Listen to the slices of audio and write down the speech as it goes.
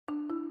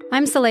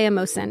I'm Saleha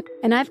Mohsin,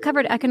 and I've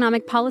covered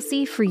economic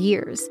policy for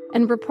years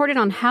and reported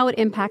on how it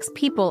impacts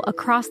people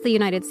across the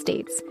United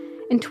States.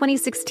 In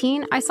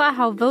 2016, I saw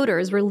how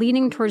voters were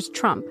leaning towards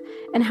Trump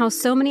and how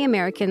so many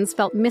Americans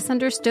felt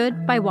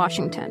misunderstood by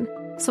Washington.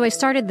 So I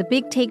started The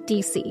Big Take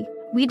DC.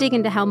 We dig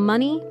into how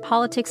money,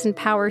 politics, and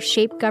power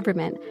shape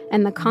government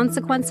and the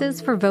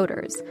consequences for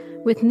voters.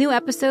 With new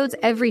episodes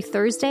every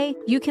Thursday,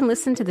 you can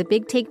listen to The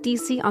Big Take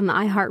DC on the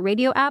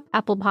iHeartRadio app,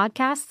 Apple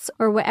Podcasts,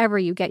 or wherever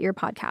you get your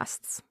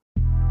podcasts.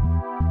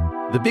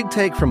 The Big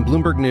Take from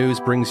Bloomberg News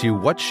brings you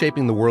what's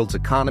shaping the world's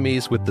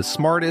economies with the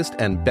smartest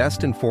and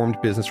best-informed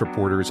business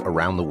reporters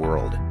around the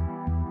world.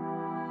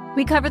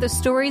 We cover the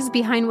stories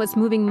behind what's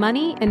moving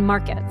money and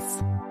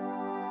markets,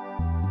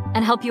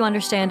 and help you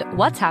understand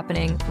what's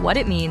happening, what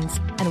it means,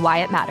 and why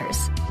it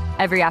matters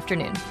every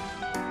afternoon.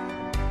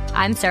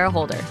 I'm Sarah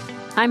Holder.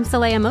 I'm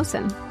Saleha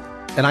Mohsin.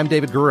 And I'm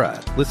David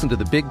Gura. Listen to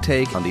The Big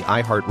Take on the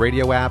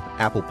iHeartRadio app,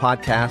 Apple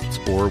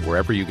Podcasts, or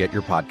wherever you get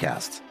your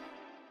podcasts.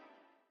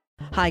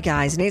 Hi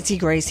guys, Nancy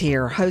Grace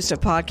here, host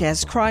of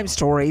podcast Crime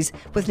Stories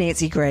with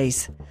Nancy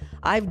Grace.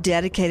 I've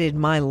dedicated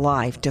my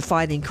life to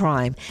fighting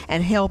crime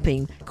and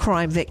helping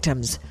crime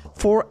victims.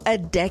 For a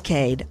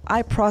decade,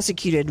 I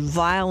prosecuted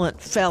violent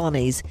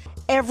felonies.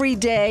 Every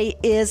day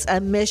is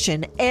a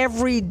mission.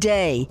 Every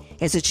day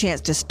is a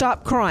chance to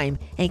stop crime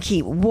and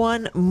keep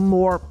one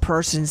more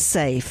person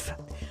safe.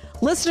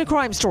 Listen to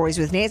Crime Stories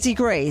with Nancy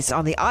Grace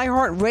on the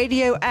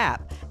iHeartRadio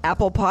app,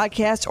 Apple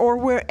Podcasts, or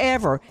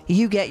wherever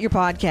you get your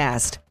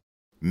podcast.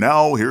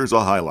 Now here's a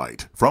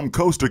highlight from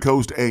Coast to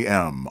Coast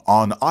AM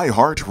on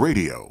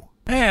iHeartRadio.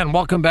 And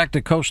welcome back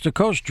to Coast.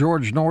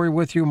 George Noory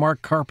with you,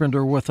 Mark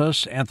Carpenter with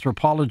us,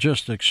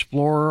 anthropologist,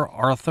 explorer,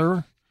 author.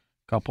 A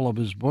couple of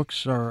his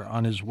books are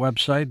on his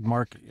website,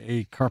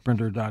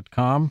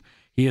 markacarpenter.com.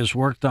 He has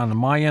worked on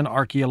Mayan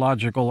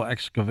archaeological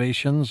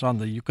excavations on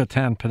the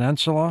Yucatan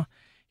Peninsula.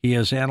 He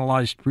has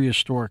analyzed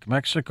prehistoric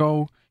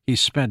Mexico. He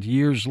spent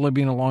years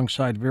living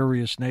alongside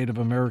various Native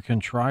American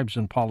tribes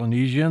and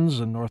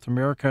Polynesians in North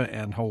America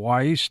and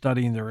Hawaii,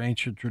 studying their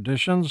ancient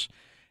traditions.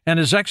 And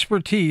his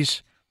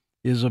expertise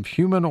is of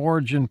human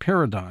origin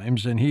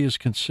paradigms, and he is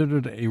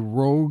considered a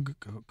rogue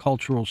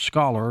cultural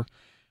scholar,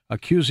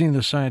 accusing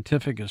the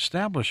scientific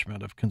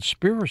establishment of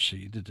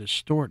conspiracy to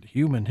distort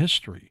human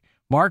history.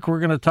 Mark, we're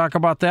going to talk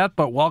about that,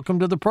 but welcome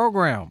to the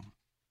program.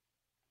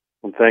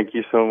 Well, thank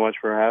you so much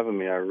for having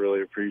me. I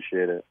really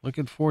appreciate it.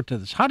 Looking forward to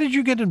this. How did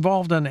you get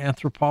involved in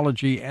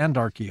anthropology and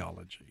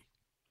archaeology?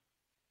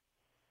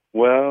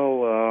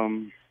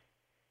 Well,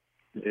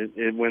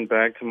 it went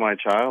back to my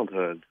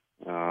childhood.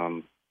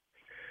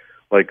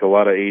 Like a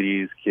lot of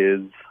 80s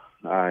kids,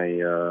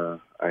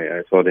 I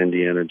thought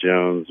Indiana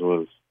Jones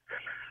was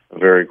a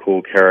very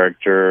cool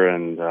character,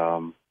 and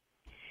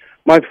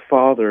my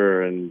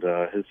father and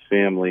his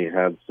family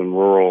had some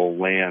rural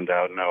land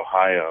out in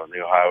Ohio, the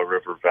Ohio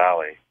River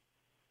Valley.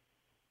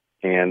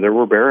 And there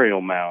were burial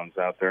mounds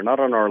out there, not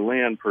on our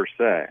land per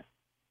se,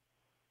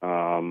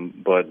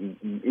 but,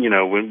 you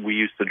know, when we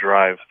used to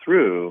drive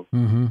through,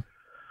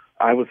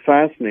 I was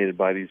fascinated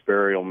by these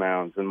burial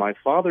mounds, and my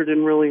father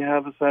didn't really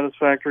have a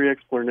satisfactory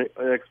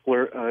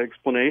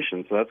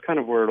explanation, so that's kind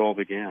of where it all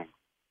began.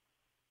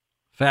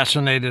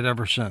 Fascinated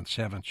ever since,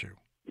 haven't you?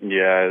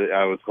 Yeah,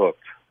 I was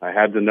hooked. I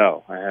had to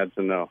know.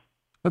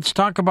 Let's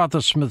talk about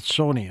the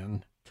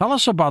Smithsonian. Tell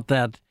us about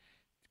that.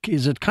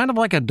 Is it kind of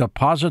like a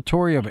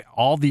depository of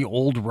all the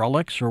old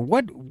relics, or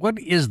what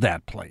is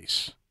that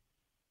place?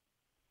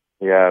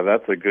 Yeah,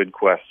 that's a good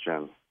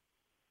question.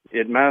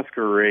 It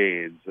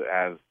masquerades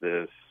as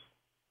this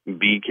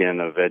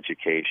beacon of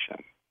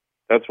education.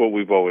 That's what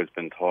we've always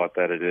been taught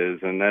that it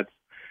is, and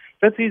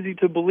that's easy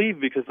to believe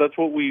because that's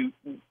what we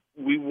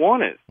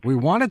want it. We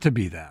want it to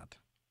be that.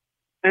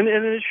 And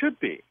it should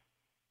be.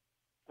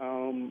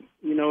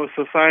 You know, a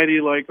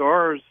society like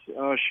ours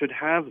should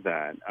have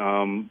that.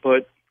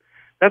 But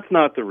that's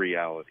not the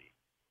reality.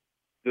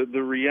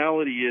 The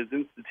reality is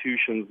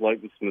institutions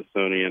like the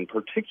Smithsonian,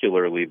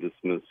 particularly the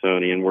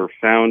Smithsonian, were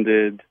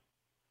founded,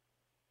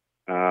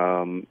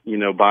 you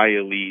know, by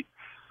elites,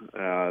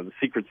 the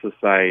secret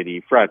society,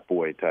 frat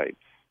boy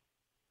types.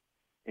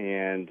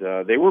 And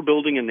they were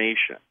building a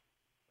nation.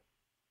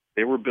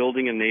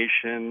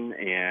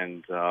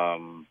 And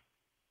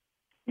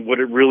what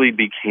it really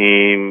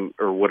became,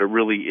 or what it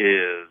really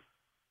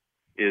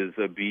is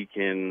a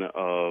beacon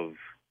of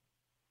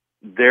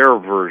their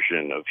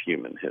version of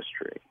human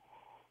history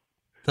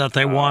that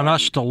they want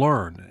us to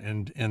learn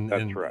and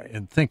right.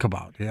 and think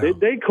about. Yeah,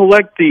 they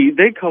collect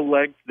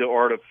the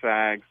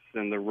artifacts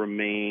and the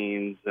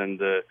remains and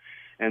the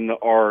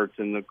art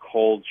and the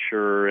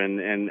culture and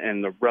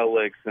the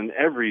relics and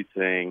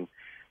everything,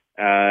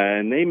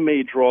 and they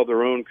may draw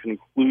their own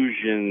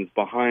conclusions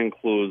behind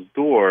closed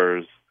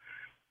doors.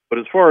 But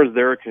as far as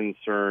they're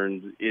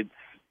concerned,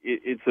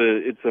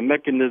 it's a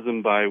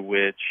mechanism by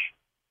which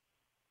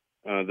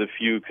the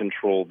few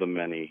control the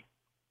many.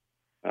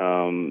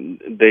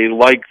 They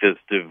like this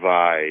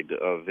divide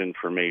of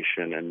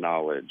information and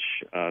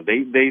knowledge.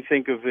 They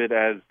think of it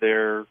as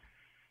their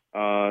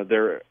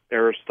Their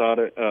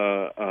Aristocracy.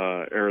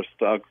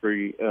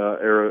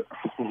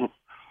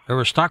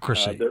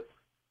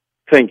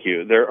 Thank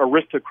you. Their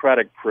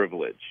aristocratic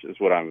privilege is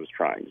what I was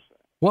trying to say.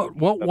 What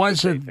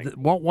was it?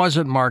 What was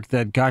it, Mark,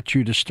 that got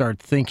you to start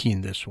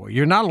thinking this way?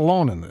 You're not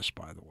alone in this,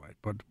 by the way.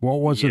 But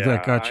what was it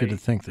that got you to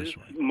think this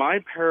way? My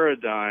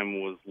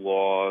paradigm was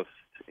lost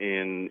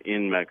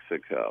in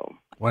Mexico.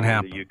 What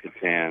happened? The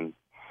Yucatan.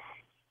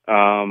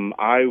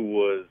 I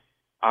was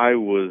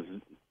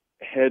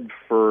head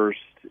first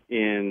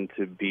in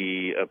to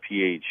be a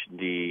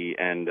PhD,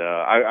 and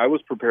I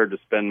was prepared to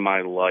spend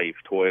my life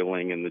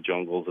toiling in the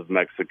jungles of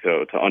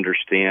Mexico to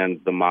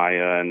understand the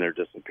Maya and their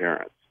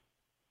disappearance,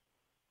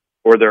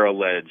 or their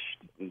alleged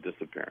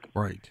disappearance.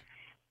 Right.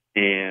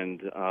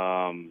 And it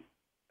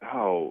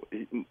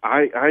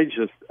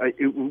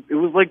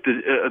was like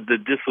the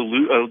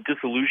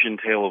disillusion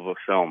tale of a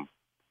film.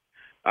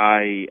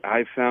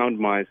 I found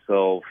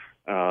myself,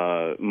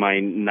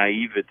 my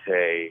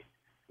naivete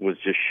was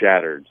just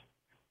shattered.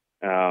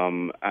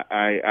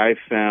 I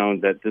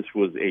found that this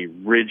was a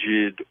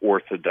rigid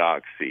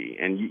orthodoxy,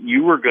 and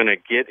you were going to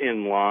get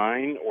in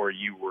line or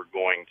you were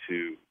going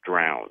to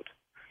drown.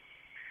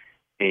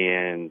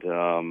 And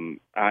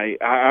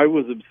I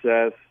was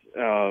obsessed,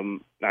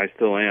 I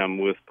still am,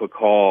 with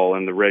Pakal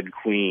and the Red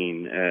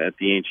Queen at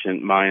the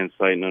ancient Mayan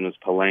site known as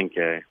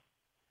Palenque.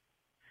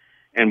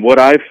 And what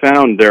I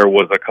found there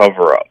was a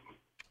cover-up.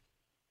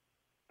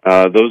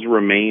 Those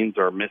remains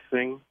are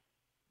missing.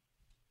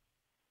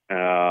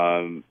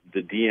 The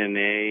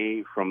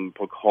DNA from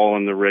Pakal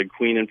and the Red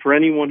Queen. And for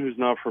anyone who's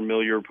not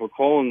familiar,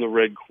 Pakal and the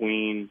Red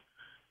Queen,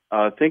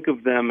 think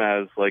of them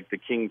as like the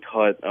King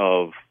Tut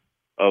of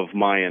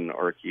Mayan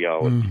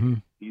archaeology. Mm-hmm.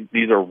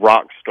 These are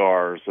rock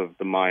stars of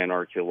the Mayan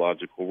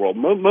archaeological world.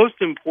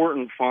 Most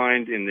important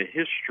find in the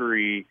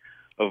history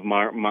of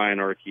Mayan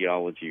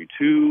archaeology: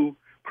 2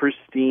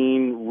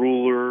 pristine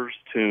rulers'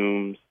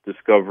 tombs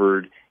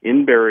discovered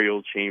in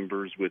burial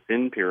chambers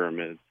within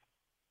pyramids.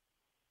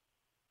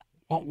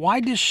 Well, why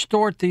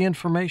distort the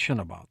information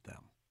about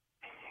them?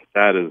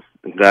 That is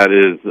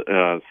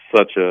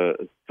such a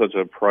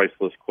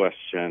priceless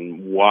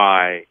question.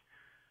 Why?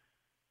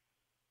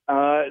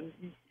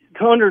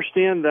 To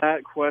understand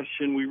that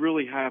question, we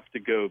really have to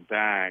go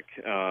back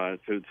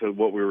to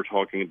what we were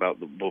talking about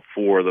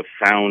before, the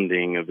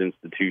founding of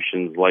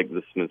institutions like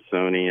the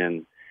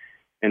Smithsonian.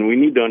 And we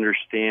need to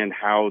understand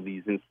how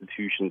these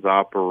institutions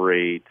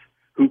operate,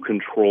 who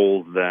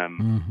controls them,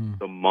 mm-hmm.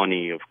 the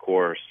money, of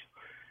course.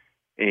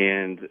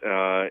 And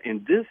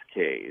in this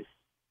case,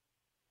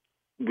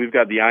 we've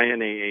got the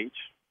INAH,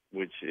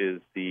 which is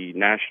the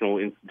National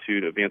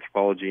Institute of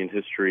Anthropology and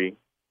History.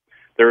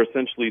 They're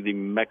essentially the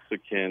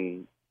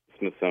Mexican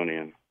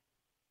Smithsonian.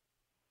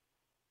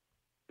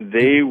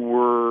 They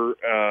were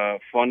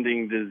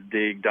funding this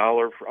dig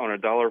on a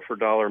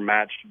dollar-for-dollar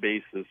matched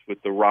basis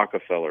with the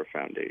Rockefeller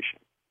Foundation.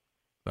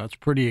 That's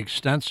pretty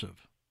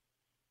extensive.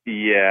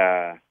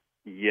 Yeah,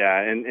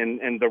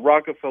 and the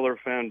Rockefeller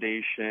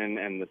Foundation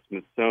and the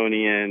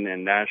Smithsonian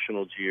and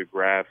National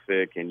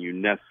Geographic and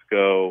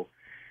UNESCO,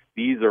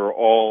 these are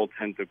all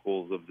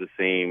tentacles of the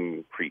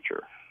same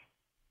creature.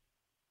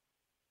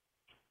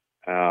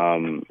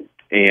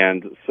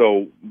 And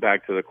so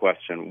back to the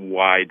question,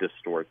 why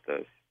distort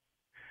this?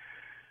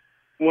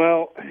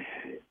 Well,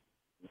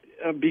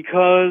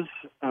 because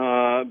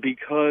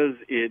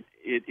it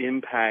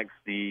impacts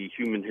the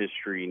human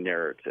history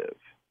narrative,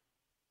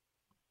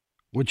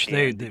 which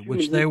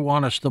they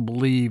want us to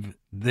believe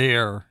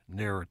their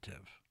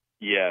narrative.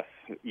 Yes,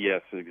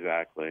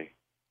 exactly.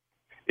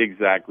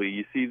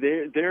 You see,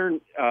 they're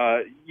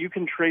you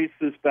can trace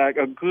this back.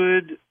 A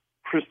good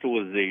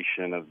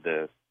crystallization of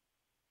this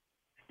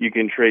you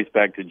can trace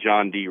back to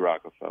John D.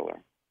 Rockefeller.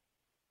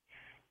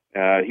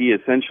 He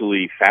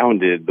essentially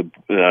founded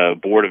the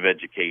Board of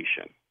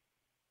Education.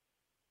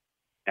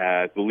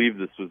 I believe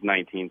this was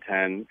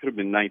 1910. It could have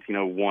been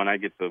 1901. I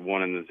get the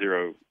 1 and the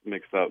 0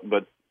 mixed up.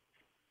 But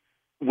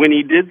when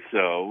he did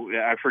so,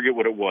 I forget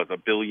what it was,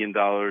 $1 billion,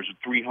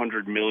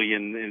 $300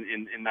 million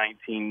in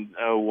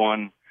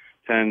 1901,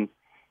 10.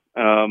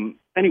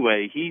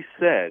 Anyway, he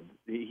said,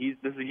 he's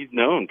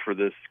known for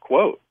this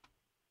quote,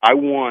 I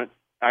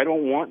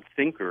don't want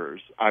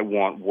thinkers, I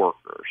want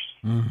workers.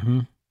 Mm-hmm.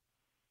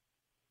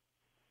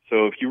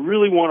 So if you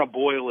really want to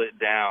boil it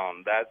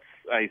down, that's,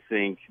 I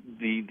think,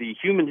 the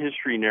human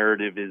history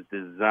narrative is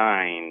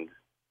designed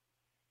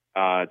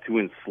to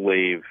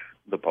enslave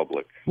the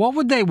public. What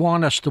would they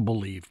want us to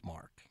believe,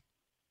 Mark?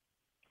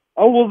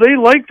 Oh, well, they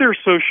like their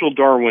social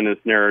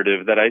Darwinist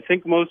narrative that I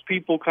think most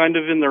people kind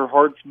of in their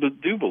hearts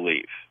do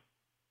believe,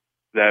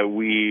 that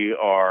we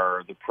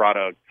are the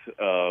product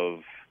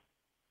of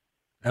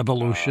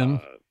evolution.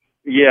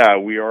 Yeah,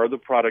 we are the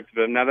product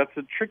of it. Now that's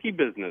a tricky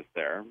business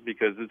there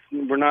because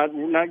we're not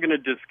going to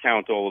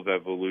discount all of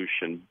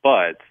evolution,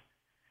 but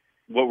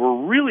what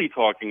we're really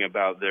talking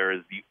about there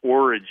is the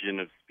origin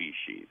of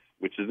species,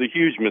 which is a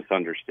huge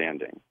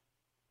misunderstanding.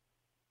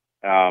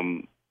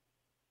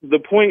 The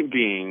point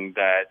being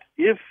that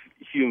if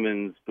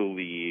humans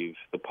believe,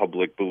 the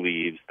public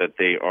believes that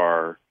they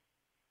are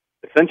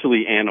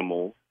essentially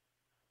animals,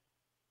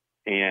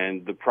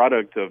 and the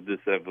product of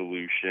this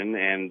evolution,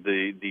 and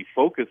the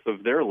focus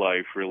of their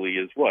life really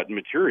is what?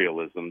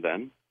 Materialism,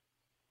 then.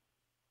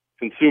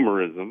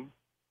 Consumerism.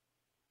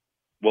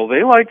 Well,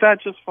 they like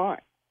that just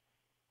fine.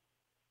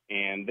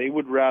 And they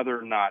would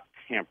rather not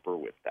tamper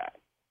with that.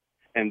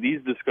 And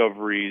these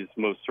discoveries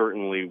most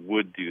certainly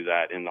would do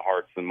that in the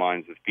hearts and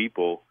minds of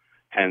people,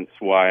 hence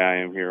why I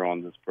am here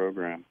on this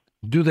program.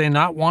 Do they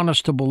not want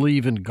us to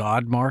believe in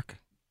God, Mark?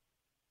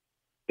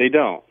 They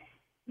don't.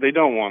 They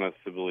don't want us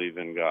to believe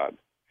in God.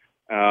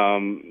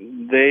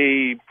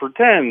 They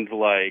pretend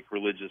like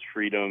religious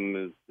freedom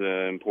is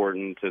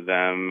important to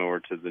them or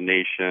to the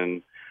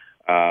nation,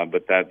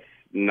 but that's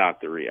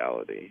not the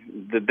reality.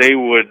 That they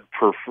would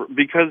prefer,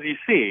 because you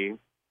see,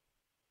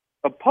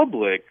 a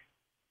public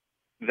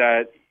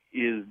that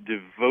is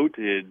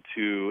devoted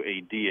to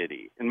a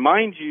deity, and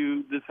mind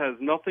you, this has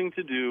nothing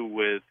to do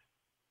with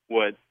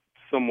what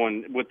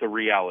the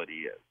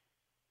reality is.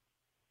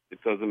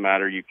 It doesn't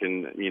matter. You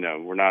can,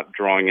 we're not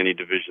drawing any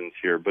divisions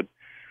here, but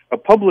a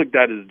public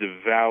that is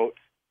devout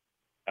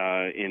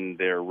in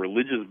their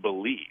religious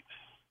beliefs,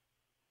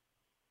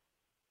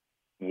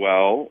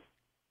 well,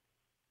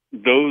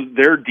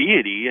 their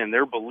deity and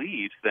their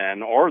beliefs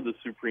then are the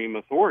supreme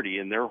authority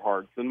in their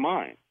hearts and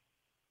minds.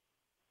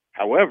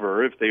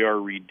 However, if they are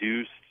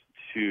reduced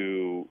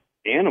to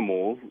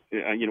animals,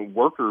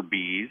 worker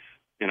bees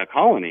in a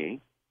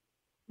colony,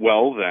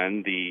 well,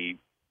 then the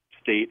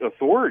state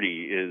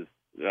authority is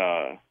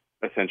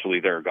essentially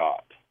their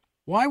god.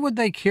 Why would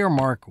they care,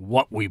 Mark,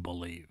 what we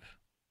believe?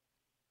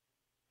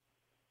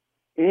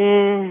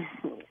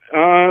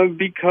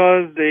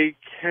 Because they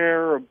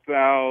care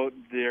about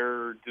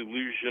their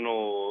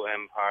delusional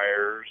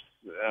empires.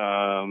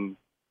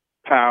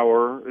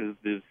 Power is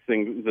the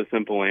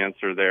simple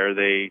answer there.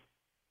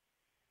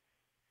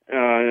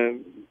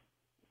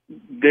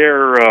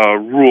 Their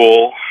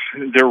rule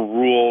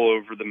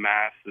over the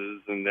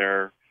masses and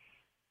their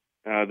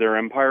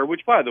empire,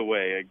 which, by the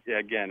way,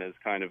 again, is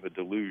kind of a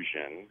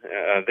delusion.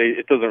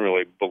 It doesn't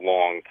really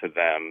belong to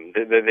them.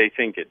 They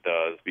think it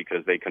does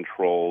because they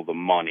control the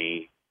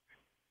money.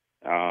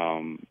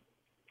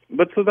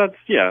 But so that's,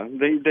 they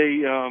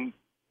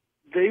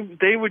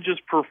would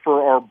just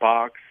prefer our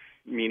box,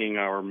 meaning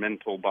our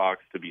mental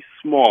box, to be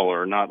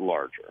smaller, not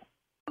larger.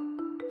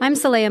 I'm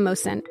Saleha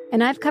Mohsin,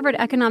 and I've covered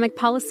economic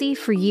policy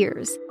for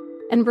years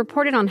and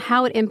reported on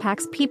how it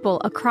impacts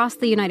people across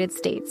the United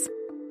States.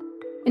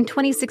 In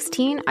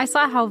 2016, I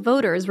saw how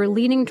voters were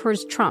leaning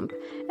towards Trump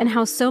and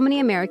how so many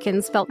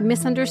Americans felt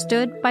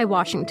misunderstood by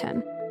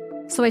Washington.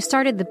 So I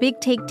started The Big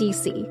Take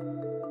DC.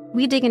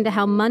 We dig into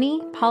how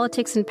money,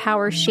 politics, and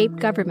power shape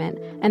government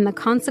and the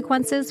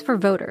consequences for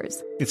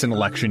voters. It's an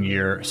election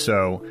year,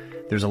 so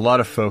there's a lot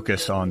of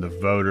focus on the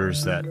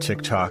voters that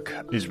TikTok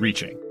is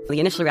reaching.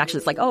 The initial reaction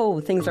is like, oh,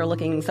 things are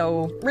looking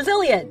so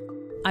resilient.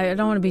 I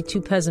don't want to be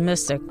too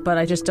pessimistic, but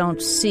I just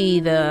don't see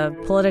the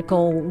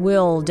political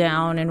will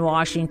down in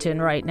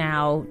Washington right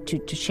now to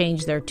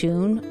change their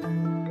tune.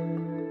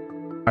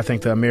 I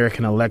think the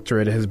American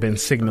electorate has been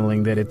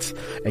signaling that it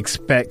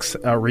expects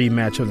a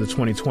rematch of the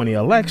 2020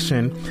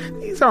 election.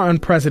 These are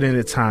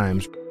unprecedented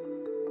times.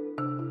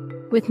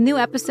 With new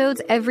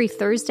episodes every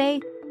Thursday,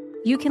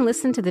 you can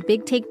listen to The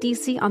Big Take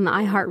DC on the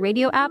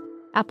iHeartRadio app,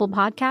 Apple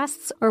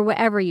Podcasts, or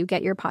wherever you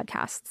get your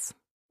podcasts.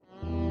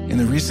 In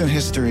the recent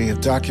history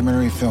of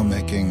documentary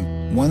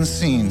filmmaking, one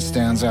scene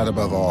stands out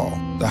above all: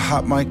 the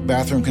hot mic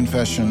bathroom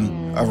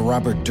confession of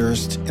Robert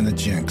Durst in The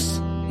Jinx.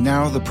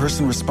 Now, the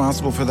person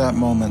responsible for that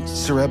moment,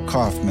 Sareb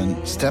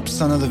Kaufman,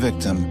 stepson of the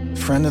victim,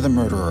 friend of the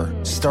murderer,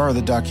 star of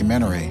the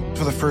documentary,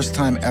 for the first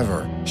time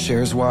ever,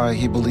 shares why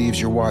he believes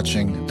you're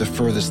watching the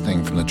furthest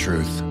thing from the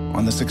truth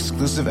on this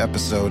exclusive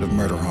episode of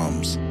Murder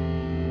Homes.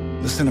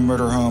 Listen to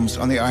Murder Homes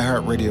on the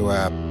iHeartRadio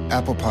app,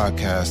 Apple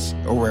Podcasts,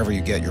 or wherever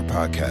you get your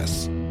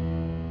podcasts.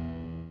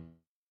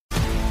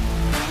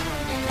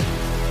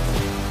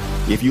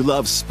 If you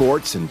love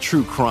sports and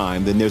true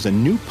crime, then there's a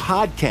new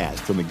podcast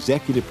from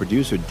executive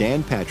producer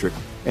Dan Patrick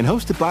and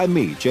hosted by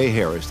me, Jay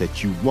Harris,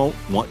 that you won't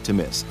want to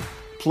miss.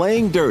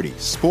 Playing Dirty: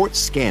 Sports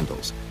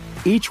Scandals.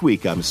 Each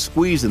week, I'm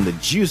squeezing the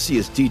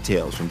juiciest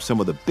details from some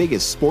of the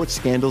biggest sports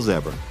scandals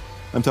ever.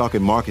 I'm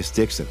talking Marcus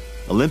Dixon,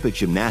 Olympic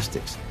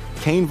gymnastics,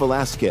 Cain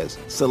Velasquez,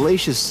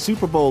 salacious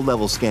Super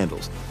Bowl-level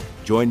scandals.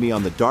 Join me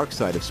on the dark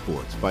side of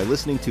sports by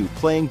listening to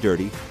Playing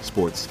Dirty: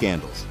 Sports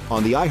Scandals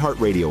on the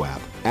iHeartRadio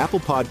app,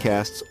 Apple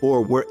Podcasts,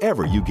 or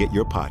wherever you get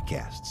your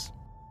podcasts.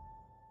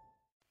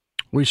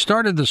 We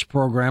started this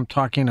program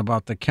talking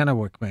about the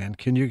Kennewick Man.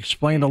 Can you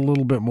explain a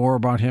little bit more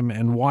about him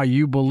and why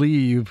you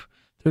believe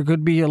there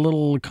could be a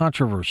little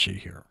controversy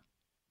here?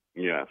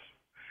 Yes.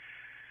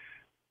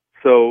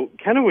 So,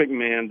 Kennewick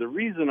Man, the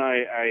reason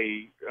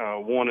I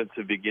wanted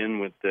to begin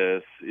with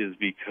this is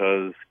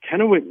because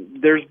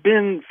Kennewick, there's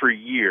been for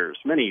years,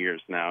 many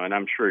years now, and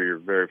I'm sure you're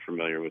very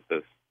familiar with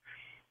this,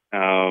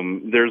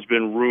 there's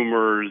been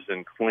rumors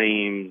and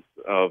claims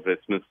of a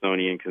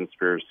Smithsonian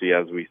conspiracy,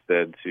 as we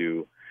said,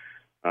 to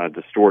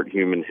distort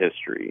human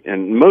history.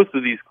 And most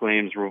of these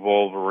claims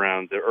revolve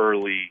around the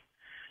early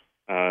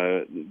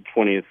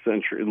 20th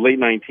century, late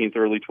 19th,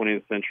 early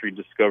 20th century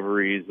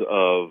discoveries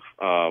of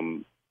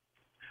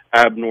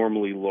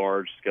abnormally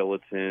large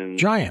skeletons.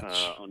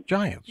 Giants.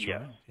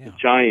 Yes. Right? Yeah.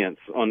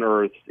 Giants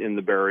unearthed in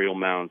the burial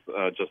mounds,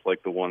 just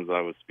like the ones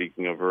I was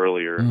speaking of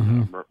earlier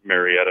in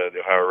Marietta, the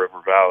Ohio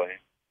River Valley.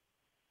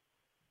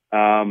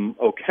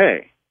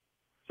 Okay.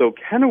 So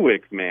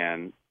Kennewick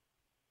Man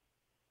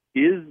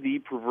is the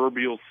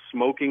proverbial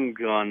smoking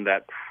gun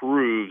that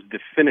proves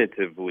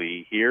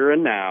definitively, here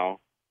and now,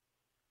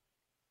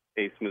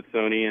 a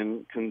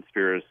Smithsonian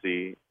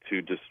conspiracy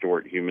to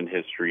distort human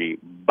history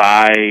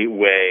by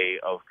way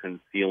of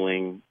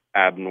concealing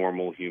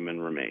abnormal human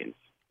remains.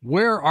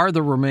 Where are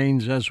the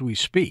remains as we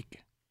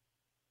speak?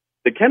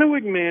 The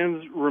Kennewick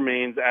Man's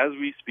remains, as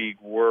we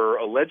speak, were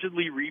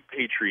allegedly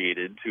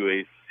repatriated to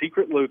a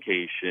secret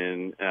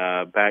location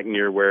back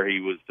near where he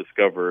was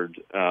discovered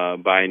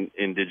by an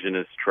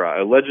indigenous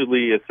tribe.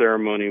 Allegedly, a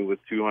ceremony with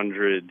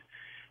 200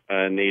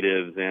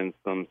 natives and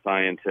some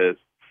scientists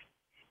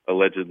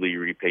allegedly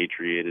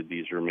repatriated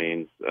these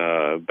remains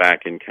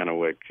back in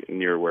Kennewick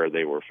near where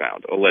they were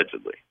found,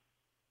 allegedly.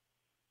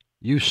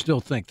 You still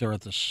think they're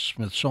at the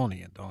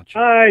Smithsonian, don't you?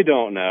 I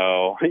don't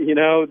know. You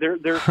know,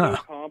 they're so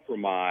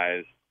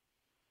compromised.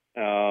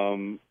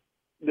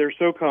 They're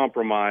so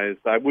compromised.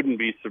 I wouldn't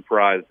be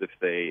surprised if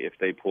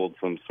they pulled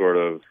some sort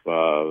of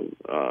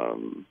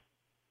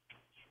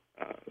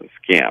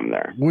scam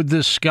there. Would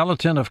this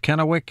skeleton of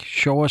Kennewick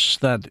show us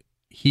that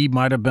he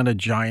might have been a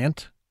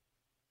giant?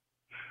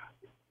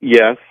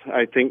 Yes,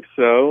 I think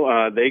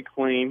so. They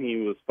claim he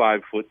was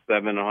 5'7",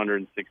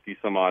 160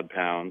 some odd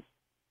pounds.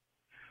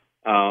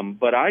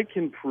 But I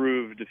can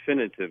prove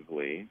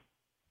definitively,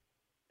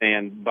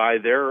 and by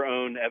their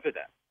own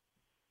evidence,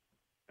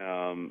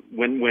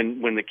 when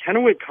the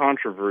Kennewick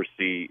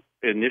controversy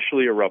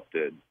initially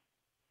erupted,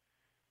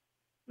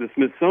 the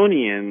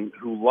Smithsonian,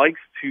 who likes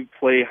to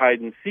play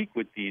hide and seek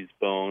with these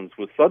bones,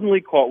 was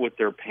suddenly caught with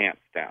their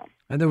pants down.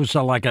 And there was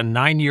like a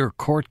 9-year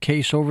court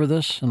case over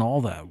this and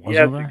all that, wasn't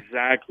yes, there? Yes,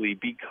 exactly.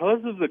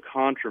 Because of the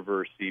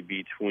controversy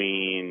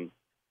between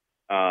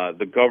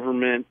the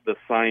government, the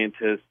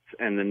scientists,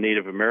 and the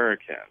Native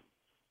Americans,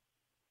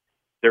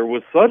 there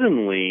was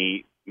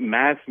suddenly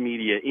mass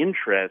media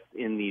interest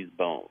in these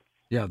bones.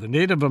 Yeah, the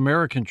Native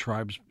American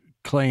tribes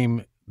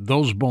claim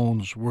those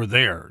bones were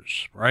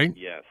theirs, right?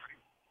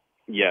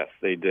 Yes,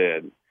 they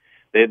did.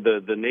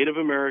 The Native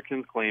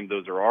Americans claimed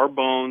those are our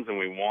bones, and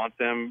we want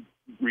them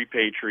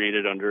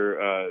repatriated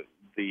under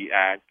the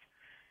act.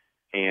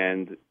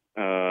 And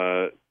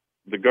the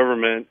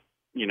government,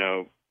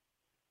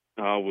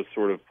 was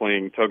sort of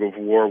playing tug of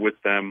war with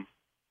them.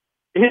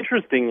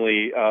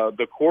 Interestingly,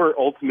 the court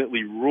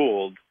ultimately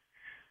ruled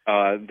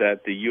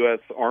that the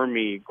U.S.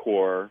 Army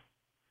Corps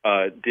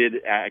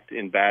did act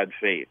in bad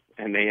faith,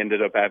 and they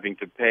ended up having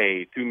to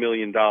pay $2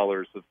 million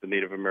of the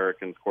Native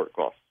Americans' court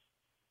costs.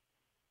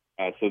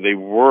 So they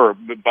were,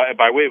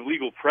 by way of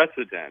legal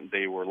precedent,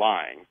 they were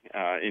lying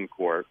in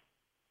court.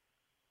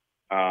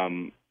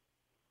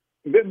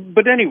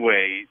 But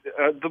anyway,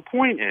 the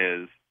point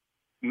is,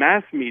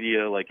 mass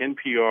media like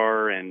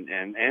NPR and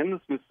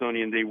the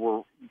Smithsonian, they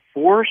were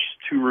forced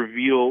to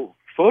reveal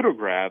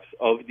photographs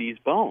of these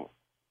bones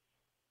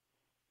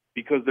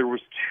because there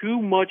was too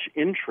much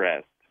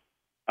interest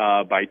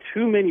by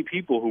too many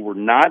people who were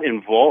not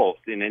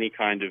involved in any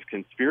kind of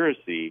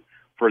conspiracy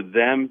for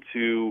them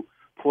to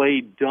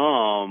play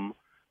dumb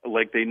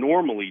like they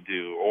normally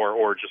do,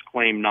 or just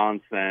claim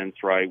nonsense,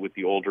 right, with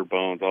the older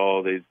bones.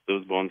 Oh,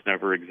 those bones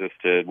never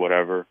existed,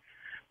 whatever.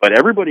 But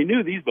everybody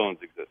knew these bones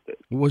existed.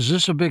 Was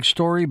this a big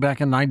story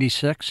back in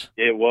 '96?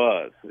 It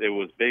was. It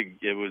was big.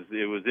 It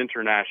was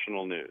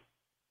international news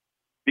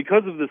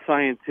because of the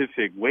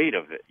scientific weight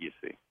of it, you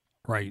see.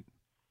 Right.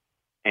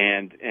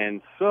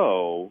 And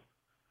so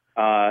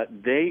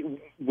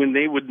when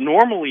they would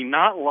normally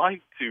not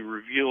like to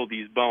reveal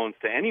these bones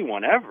to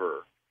anyone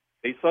ever,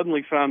 they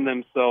suddenly found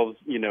themselves,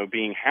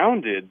 being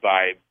hounded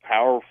by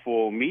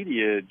powerful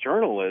media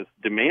journalists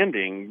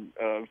demanding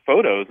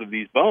photos of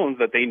these bones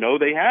that they know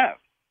they have.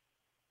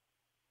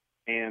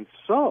 And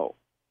so,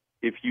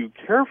 if you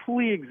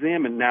carefully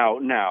examine now,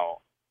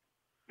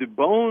 the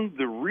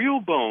real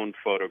bone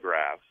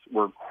photographs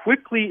were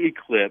quickly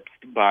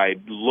eclipsed by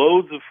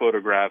loads of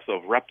photographs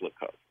of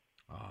replicas.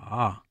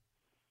 Ah.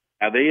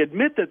 Now, they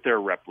admit that they're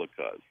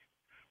replicas,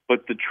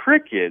 but the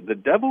trick is, the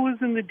devil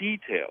is in the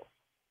details.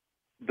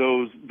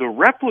 The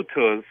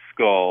replica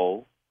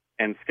skull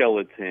and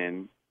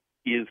skeleton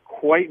is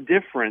quite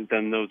different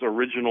than those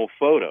original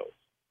photos.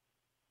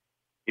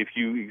 If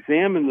you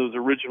examine those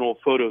original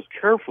photos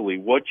carefully,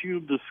 what you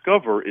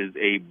discover is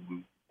a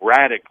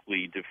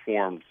radically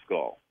deformed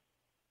skull.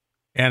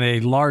 And a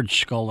large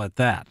skull at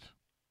that.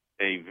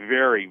 A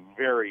very,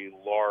 very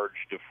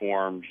large,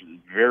 deformed,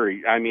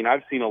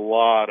 I've seen a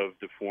lot of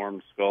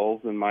deformed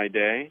skulls in my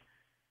day,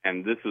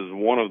 and this is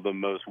one of the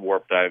most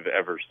warped I've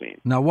ever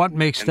seen. Now, what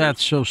makes that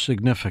so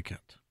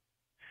significant?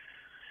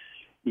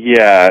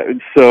 Yeah,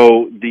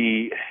 so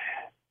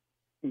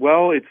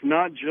it's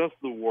not just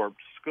the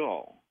warped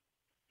skull.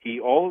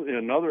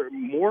 Another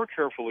more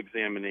careful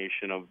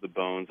examination of the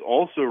bones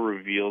also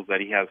reveals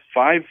that he has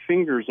 5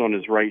 fingers on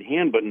his right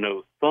hand, but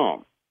no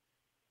thumb,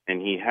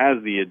 and he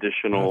has the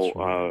additional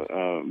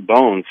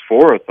bones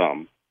for a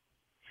thumb.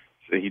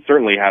 So he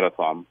certainly had a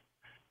thumb,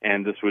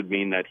 and this would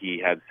mean that he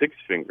had 6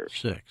 fingers.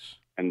 6,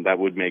 and that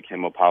would make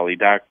him a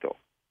polydactyl.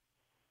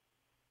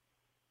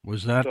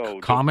 Was that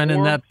common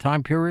in that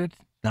time period,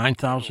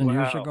 9,000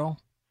 years ago?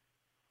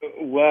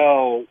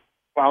 Well,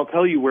 I'll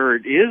tell you where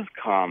it is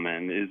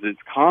common. It's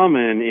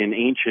common in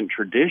ancient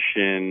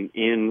tradition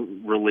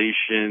in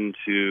relation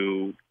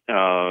to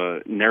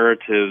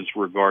narratives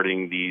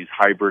regarding these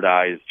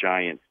hybridized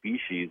giant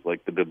species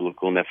like the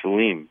biblical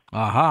Nephilim.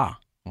 Aha,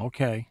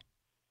 okay.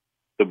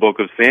 The book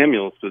of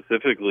Samuel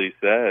specifically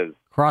says...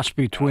 Cross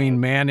between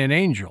man and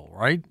angel,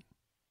 right?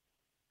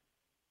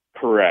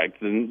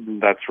 Correct.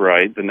 And that's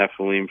right. The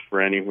Nephilim,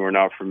 for any who are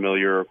not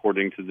familiar,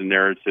 according to the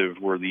narrative,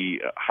 were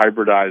the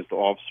hybridized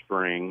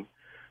offspring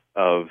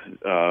of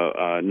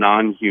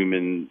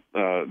non-human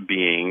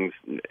beings,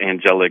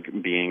 angelic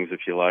beings,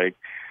 if you like,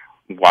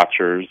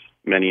 watchers,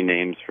 many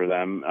names for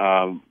them.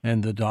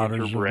 And the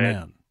daughters of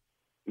men.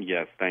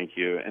 Yes, thank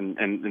you. And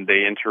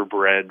they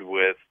interbred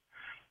with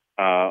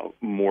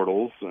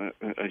mortals,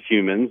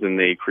 humans, and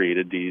they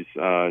created these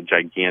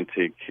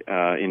gigantic,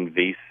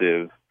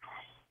 invasive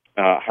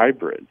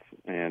hybrids.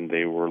 And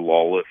they were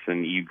lawless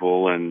and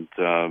evil and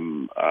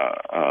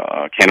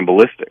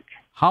cannibalistic.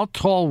 How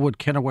tall would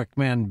Kennewick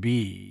Man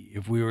be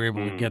if we were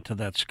able to get to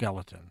that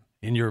skeleton,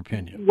 in your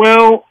opinion?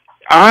 Well,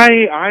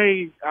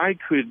 I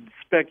could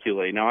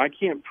speculate. Now, I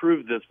can't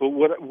prove this, but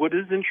what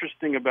is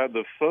interesting about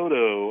the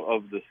photo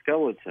of the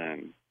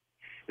skeleton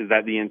is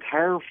that the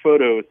entire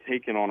photo is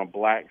taken on a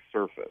black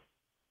surface.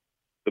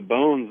 The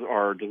bones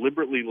are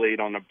deliberately laid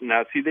on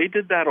Now, see, they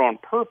did that on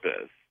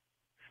purpose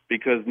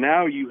because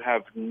now you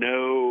have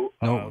no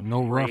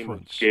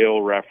reference,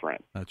 scale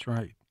reference. That's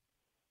right.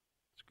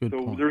 Good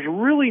point. There's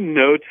really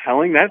no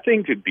telling. That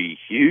thing could be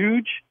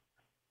huge.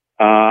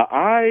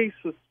 I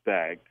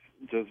suspect,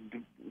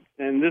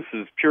 and this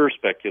is pure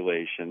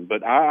speculation,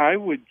 but I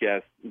would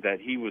guess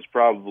that he was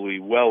probably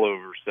well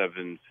over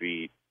 7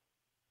 feet.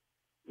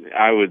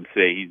 I would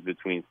say he's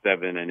between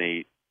 7 and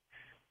 8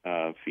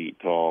 feet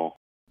tall.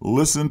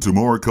 Listen to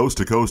more Coast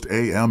to Coast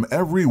AM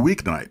every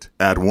weeknight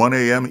at 1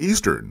 a.m.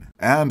 Eastern,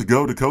 and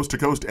go to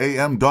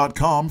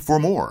coasttocoastam.com for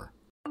more.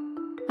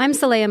 I'm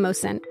Saleha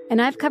Mohsin,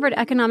 and I've covered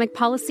economic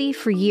policy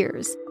for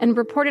years and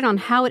reported on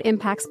how it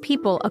impacts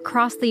people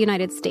across the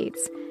United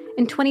States.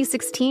 In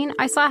 2016,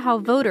 I saw how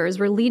voters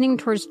were leaning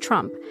towards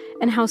Trump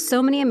and how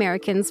so many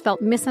Americans felt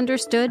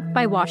misunderstood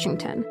by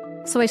Washington.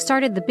 So I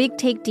started The Big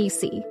Take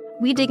DC.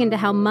 We dig into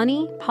how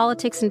money,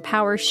 politics, and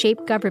power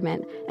shape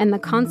government and the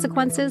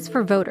consequences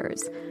for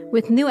voters.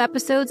 With new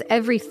episodes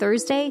every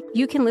Thursday,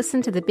 you can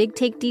listen to The Big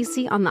Take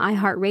DC on the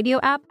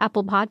iHeartRadio app,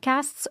 Apple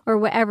Podcasts, or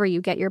wherever you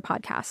get your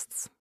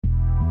podcasts.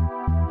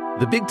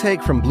 The Big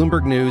Take from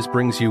Bloomberg News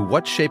brings you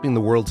what's shaping the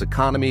world's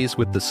economies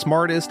with the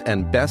smartest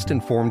and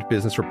best-informed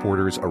business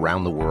reporters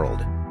around the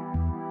world.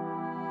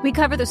 We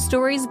cover the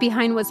stories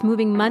behind what's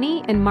moving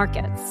money and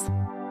markets.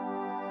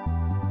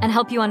 And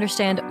help you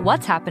understand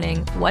what's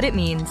happening, what it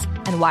means,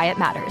 and why it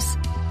matters.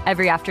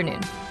 Every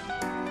afternoon.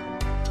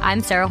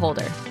 I'm Sarah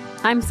Holder.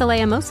 I'm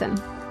Saleha Mohsin.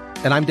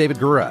 And I'm David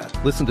Gura.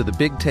 Listen to The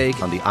Big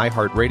Take on the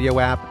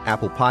iHeartRadio app,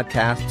 Apple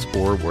Podcasts,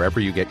 or wherever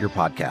you get your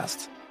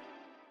podcasts.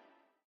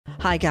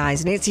 Hi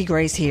guys, Nancy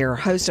Grace here,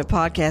 host of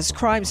podcast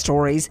Crime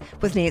Stories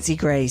with Nancy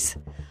Grace.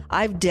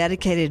 I've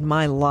dedicated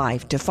my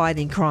life to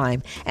fighting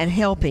crime and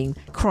helping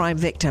crime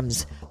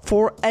victims.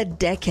 For a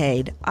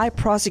decade, I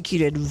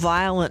prosecuted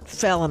violent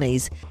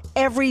felonies.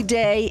 Every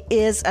day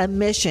is a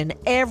mission.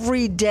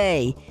 Every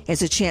day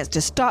is a chance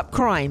to stop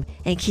crime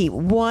and keep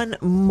one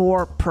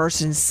more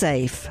person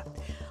safe.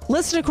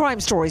 Listen to Crime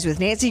Stories with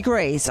Nancy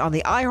Grace on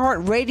the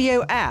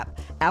iHeartRadio app,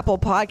 Apple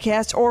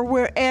Podcasts, or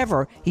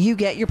wherever you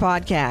get your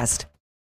podcast.